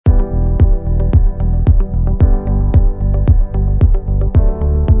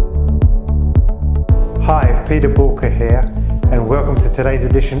Peter Walker here, and welcome to today's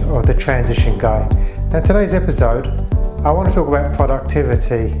edition of The Transition Guy. Now, in today's episode, I want to talk about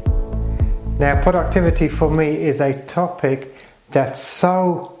productivity. Now, productivity for me is a topic that's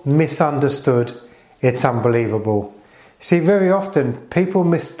so misunderstood, it's unbelievable. See, very often people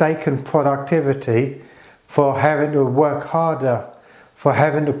mistaken productivity for having to work harder, for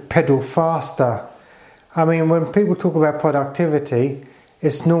having to pedal faster. I mean, when people talk about productivity,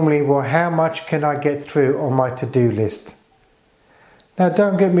 it's normally, well, how much can I get through on my to-do list? Now,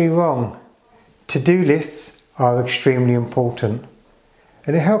 don't get me wrong, to-do lists are extremely important,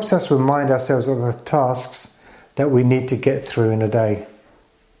 and it helps us remind ourselves of the tasks that we need to get through in a day.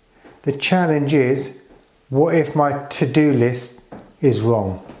 The challenge is, what if my to-do list is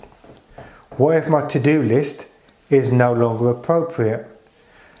wrong? What if my to-do list is no longer appropriate?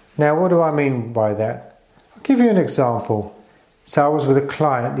 Now, what do I mean by that? I'll give you an example. So I was with a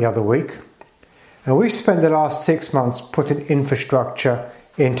client the other week, and we've spent the last 6 months putting infrastructure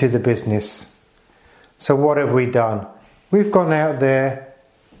into the business. So what have we done? We've gone out there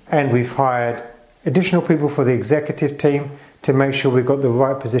and we've hired additional people for the executive team to make sure we've got the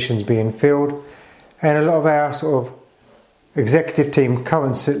right positions being filled, and a lot of our sort of executive team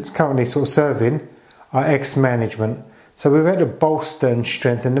currently sort of serving are ex-management. So we've had to bolster and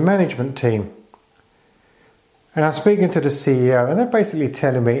strengthen the management team. And I'm speaking to the CEO, and they're basically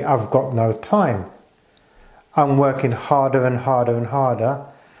telling me I've got no time. I'm working harder and harder and harder,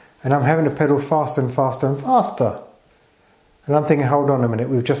 and I'm having to pedal faster and faster and faster. And I'm thinking, hold on a minute,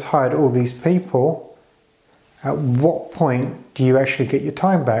 we've just hired all these people. At what point do you actually get your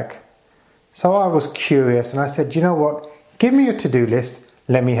time back? So I was curious, and I said, you know what? Give me your to-do list,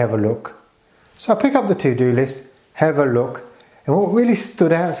 let me have a look. So I pick up the to-do list, have a look, and what really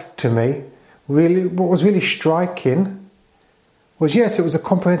stood out to me, what was really striking was, yes, it was a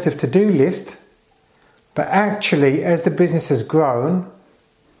comprehensive to-do list, but actually as the business has grown,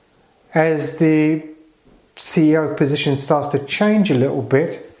 as the CEO position starts to change a little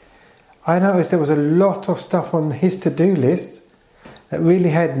bit, I noticed there was a lot of stuff on his to-do list that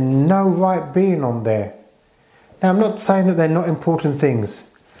really had no right being on there. Now, I'm not saying that they're not important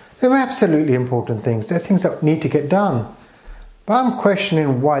things. They're absolutely important things. They're things that need to get done. But I'm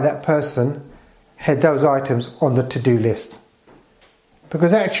questioning why that person had those items on the to-do list.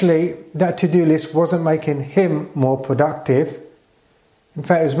 Because actually, that to-do list wasn't making him more productive. In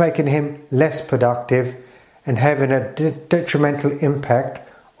fact, it was making him less productive and having a detrimental impact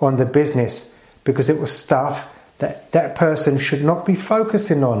on the business, because it was stuff that that person should not be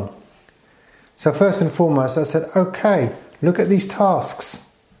focusing on. So first and foremost, I said, okay, look at these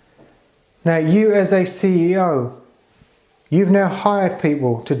tasks. Now, you as a CEO, you've now hired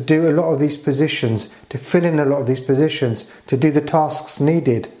people to do a lot of these positions, to fill in a lot of these positions, to do the tasks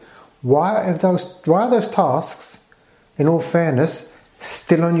needed. Why are those tasks, in all fairness,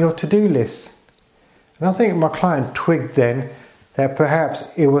 still on your to-do list? And I think my client twigged then that perhaps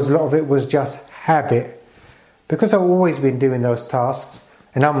a lot of it was just habit. Because I've always been doing those tasks,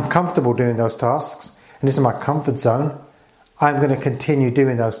 and I'm comfortable doing those tasks, and this is my comfort zone, I'm going to continue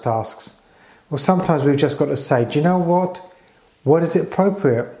doing those tasks. Well, sometimes we've just got to say, do you know what? What is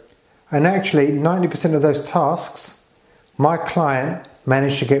appropriate? And actually, 90% of those tasks, my client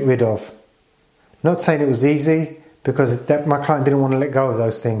managed to get rid of. Not saying it was easy, because my client didn't want to let go of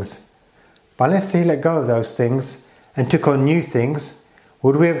those things. But unless he let go of those things and took on new things,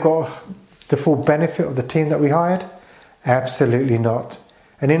 would we have got the full benefit of the team that we hired? Absolutely not.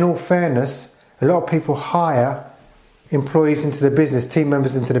 And in all fairness, a lot of people hire employees into the business, team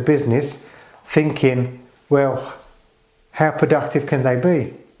members into the business, thinking, well, how productive can they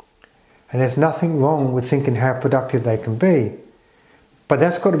be? And there's nothing wrong with thinking how productive they can be. But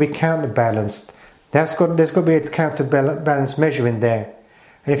that's got to be counterbalanced. There's got to be a counterbalance measure in there.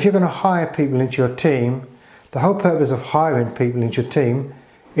 And if you're going to hire people into your team, the whole purpose of hiring people into your team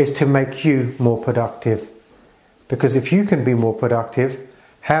is to make you more productive. Because if you can be more productive,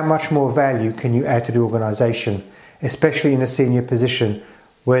 how much more value can you add to the organisation, especially in a senior position,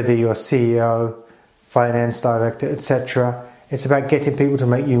 whether you're CEO, finance director, etc. It's about getting people to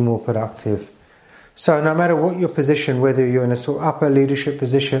make you more productive. So no matter what your position, whether you're in a sort of upper leadership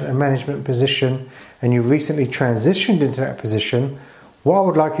position, a management position, and you recently transitioned into that position, what I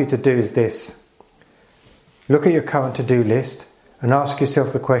would like you to do is this. Look at your current to-do list and ask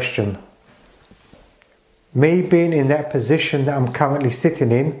yourself the question, me being in that position that I'm currently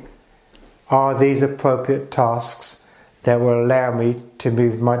sitting in, are these appropriate tasks that will allow me to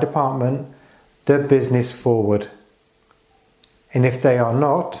move my department, the business forward? And if they are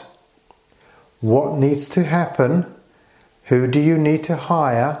not, what needs to happen? Who do you need to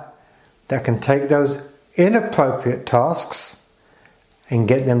hire that can take those inappropriate tasks and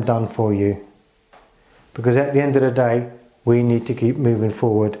get them done for you. Because at the end of the day, we need to keep moving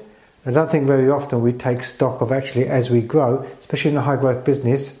forward. I don't think very often we take stock of actually as we grow, especially in a high growth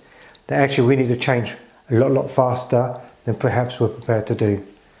business, that actually we need to change a lot faster than perhaps we're prepared to do.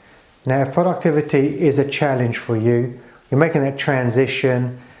 Now, if productivity is a challenge for you, you're making that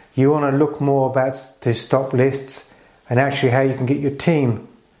transition, you want to look more about to stop lists and actually how you can get your team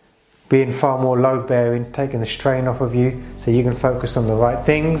being far more load bearing, taking the strain off of you so you can focus on the right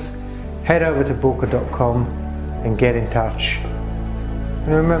things, head over to Bulka.com and get in touch.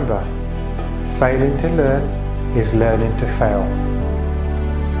 And remember, failing to learn is learning to fail.